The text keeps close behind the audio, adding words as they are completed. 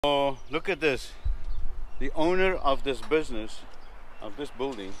Oh, look at this. The owner of this business, of this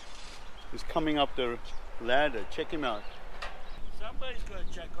building, is coming up the ladder. Check him out. Somebody's going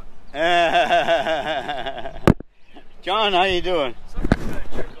to check on John, how you doing? Somebody's going to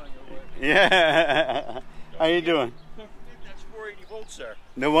check on your work. Yeah. How you doing? That's 480 volts there.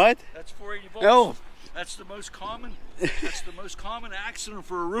 The what? That's 480 volts. Oh. That's the most common. That's the most common accident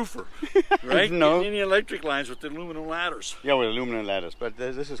for a roofer, right? No. Getting any electric lines with the aluminum ladders. Yeah, with aluminum ladders, but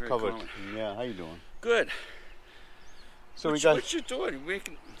this is Very covered. common. Yeah, how you doing? Good. So What you doing? We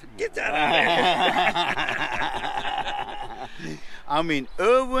can get that out of here. I'm in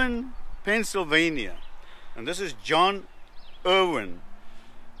Irwin, Pennsylvania, and this is John Irwin.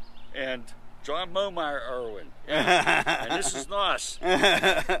 And John Momeyer Irwin. Yeah. And this is Nos.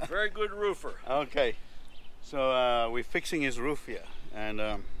 Very good roofer. Okay, so we're fixing his roof here,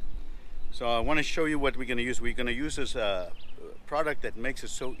 and so I want to show you what we're going to use. We're going to use this product that makes it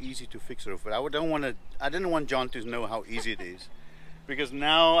so easy to fix a roof. But I didn't want John to know how easy it is, because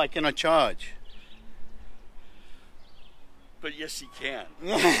now I cannot charge. But yes, he can.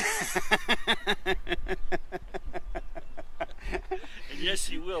 And yes,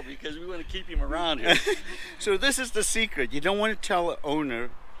 he will, because we want to keep him around here. So this is the secret. You don't want to tell the owner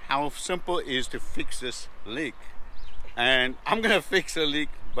how simple it is to fix this leak. And I'm going to fix a leak,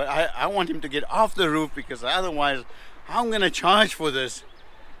 but I want him to get off the roof, because otherwise I'm going to charge for this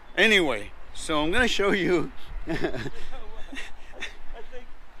anyway. So I'm going to show you. I think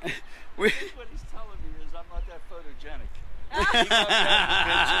what he's telling me is I'm not that photogenic. Maybe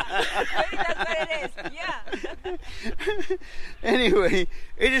that's what it is. Yeah. Anyway,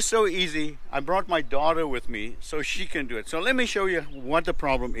 it is so easy. I brought my daughter with me so she can do it. So let me show you what the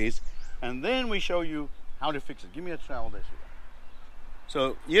problem is, and then we show you how to fix it. Give me a trowel there.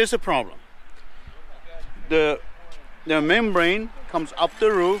 So here's the problem. The membrane comes up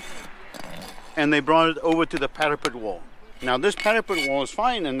the roof, and they brought it over to the parapet wall. Now this parapet wall is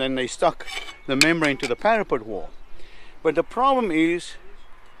fine, and then they stuck the membrane to the parapet wall. But the problem is,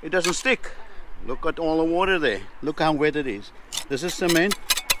 it doesn't stick. Look at all the water there. Look how wet it is. This is cement,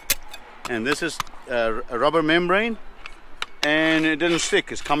 and this is a rubber membrane, and it doesn't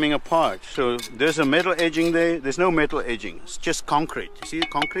stick. It's coming apart. So there's a metal edging there. There's no metal edging. It's just concrete. You see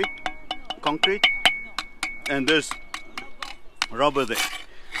concrete? Concrete? And there's rubber there.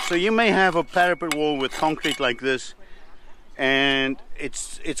 So you may have a parapet wall with concrete like this, and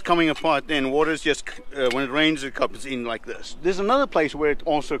it's coming apart. Then water's just when it rains, it comes in like this. There's another place where it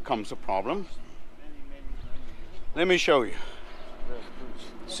also comes a problem. Let me show you.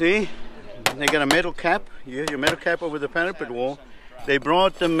 See, they got a metal cap here, your metal cap over the parapet wall. They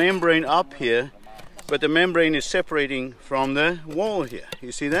brought the membrane up here, but the membrane is separating from the wall here.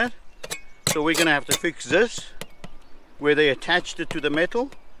 You see that? So we're gonna have to fix this, where they attached it to the metal,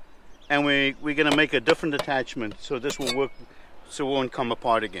 and we're gonna make a different attachment so this will work, so it won't come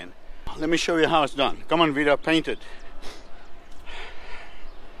apart again. Let me show you how it's done. Come on, Vida, paint it.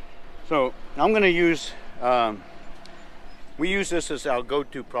 So I'm gonna use, we use this as our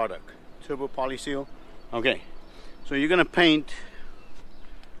go-to product, Turbo Polyseal. Okay, so you're gonna paint,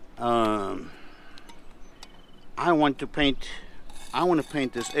 I want to paint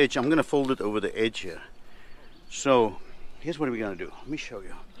this edge. I'm gonna fold it over the edge here. So here's what we're gonna do. Let me show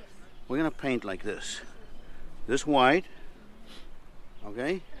you. We're gonna paint like this wide.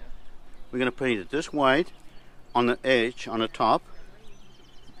 Okay, we're gonna paint it this wide on the edge, on the top.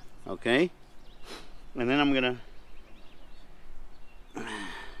 Okay, and then I'm gonna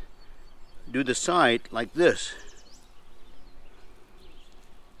do the side like this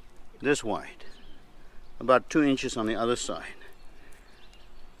wide, about 2 inches on the other side.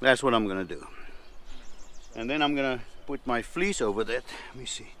 That's what I'm gonna do. And then I'm gonna put my fleece over that. Let me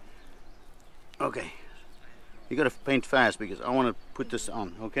see. Okay, you gotta paint fast because I want to put this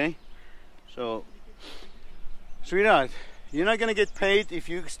on. Okay, so sweetheart, you're not gonna get paid if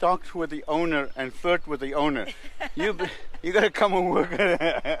you talk with the owner and flirt with the owner. You gotta come and work.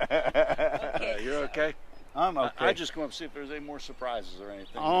 Okay. You're okay? I'm okay. I just come up and see if there's any more surprises or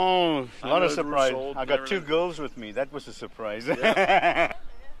anything. Oh, a lot of surprise. I got 2 everything. girls with me. That was a surprise. Yeah.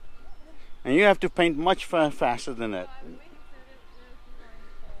 And you have to paint much faster than that.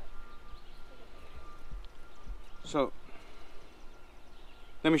 So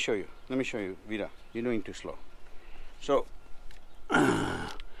let me show you. Vida, you're doing too slow. So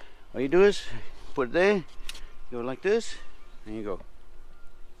what you do is put it there, go like this, and you go.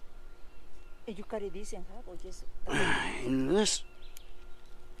 You cut it this in half or just? In this,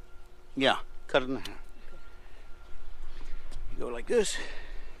 yeah, cut it in half. Okay. You go like this,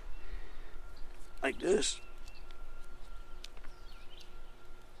 like this,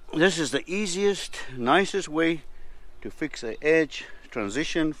 This is the easiest, nicest way to fix the edge,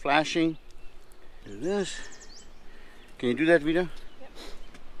 transition, flashing. Do this. Can you do that, Vita? Yep.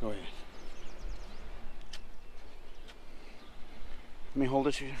 Go ahead. Let me hold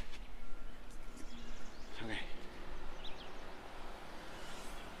this here. Okay.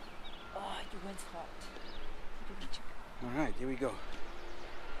 Oh, your wind's hot. All right, here we go.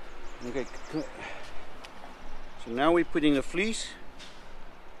 Okay, good. So now we're putting a fleece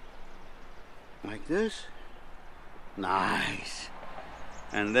like this. Nice.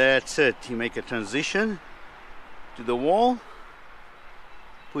 And that's it. You make a transition to the wall.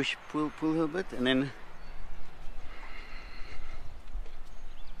 Push, pull a little bit, and then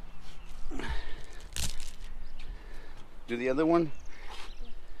do the other one.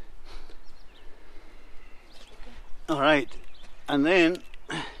 All right, and then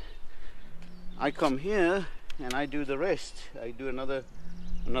I come here and I do the rest. I do another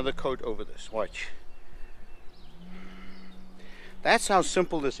coat over this. Watch. That's how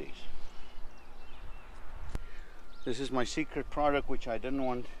simple this is. This is my secret product, which I didn't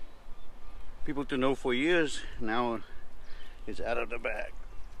want people to know for years. Now it's out of the bag.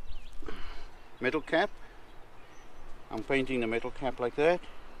 Metal cap. I'm painting the metal cap like that.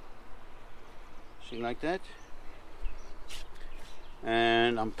 See, like that.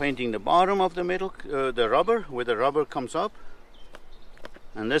 And I'm painting the bottom of the metal, the rubber, where the rubber comes up.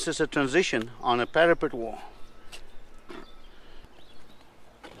 And this is a transition on a parapet wall.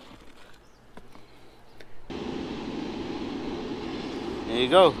 There you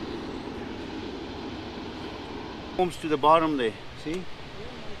go. Comes to the bottom there, see?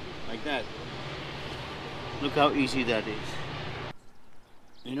 Like that. Look how easy that is.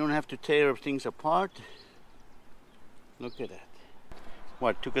 You don't have to tear things apart. Look at that.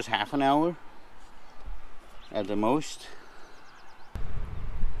 What, took us half an hour at the most?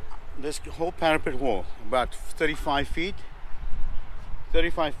 This whole parapet wall, about 35 feet.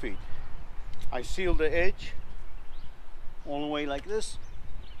 35 feet. I sealed the edge all the way like this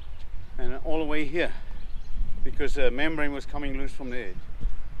and all the way here because the membrane was coming loose from the edge.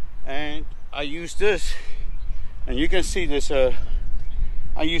 And I used this, and you can see this,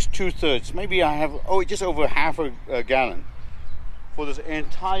 I used 2/3, maybe I have, just over half a gallon for this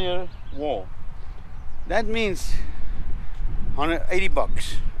entire wall. That means 180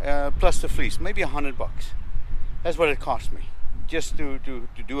 bucks plus the fleece, maybe 100 bucks. That's what it cost me just to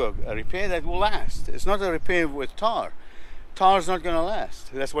do a repair that will last. It's not a repair with tar. Tar is not going to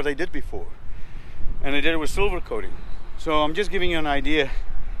last. That's what they did before, and they did it with silver coating. So I'm just giving you an idea.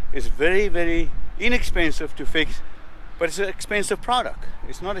 It's very, very inexpensive to fix, but it's an expensive product.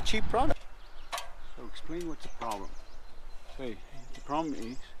 It's not a cheap product. So explain what's the problem. Say, the problem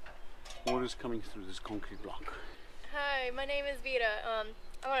is water's coming through this concrete block. Hi, my name is Vita.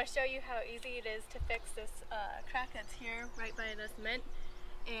 I want to show you how easy it is to fix this crack that's here right by the cement.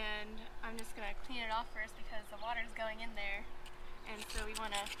 And I'm just going to clean it off first because the water is going in there. And so we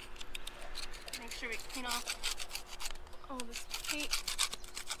want to make sure we clean off all this paint.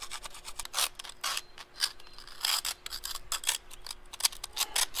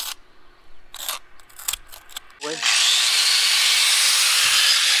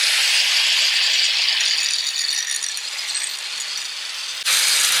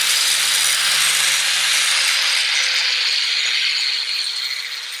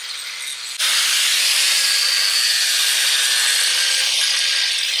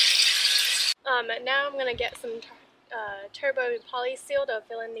 Now I'm going to get some turbo poly seal to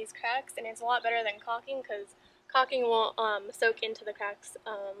fill in these cracks, and it's a lot better than caulking because caulking won't soak into the cracks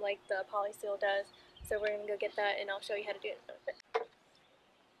like the poly seal does. So we're going to go get that, and I'll show you how to do it.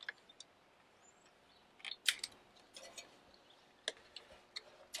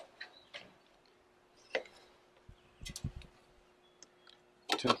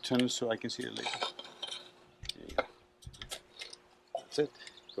 Turn so I can see it later. There you go. That's it.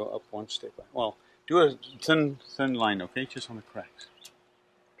 Go up one step. Well, do a thin line, okay? Just on the cracks.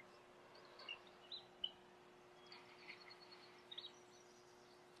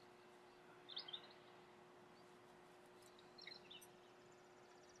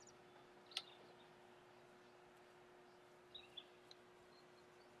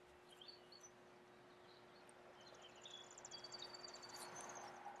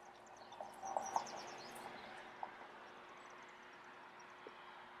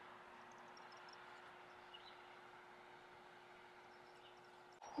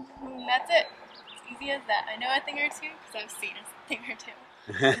 And that's it. It's easy as that. I know a thing or two because I've seen a thing or two.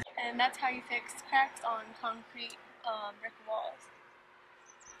 And that's how you fix cracks on concrete brick walls.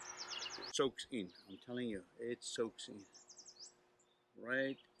 It soaks in. I'm telling you, it soaks in.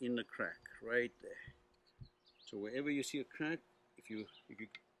 right in the crack, right there. So wherever you see a crack, if you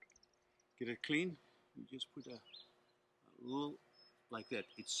get it clean, you just put a little like that.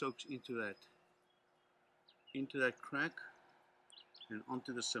 It soaks into that crack and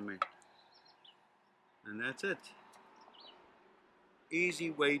onto the cement, and that's it.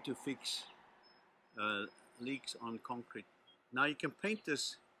 Easy way to fix leaks on concrete. Now you can paint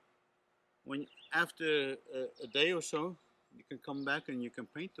this when after a day or so. You can come back and you can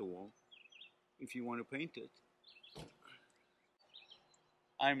paint the wall if you want to paint it.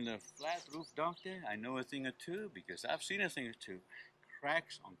 I'm the flat roof doctor. I know a thing or two because I've seen a thing or two.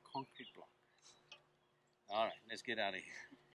 Cracks on concrete block. All right, let's get out of here.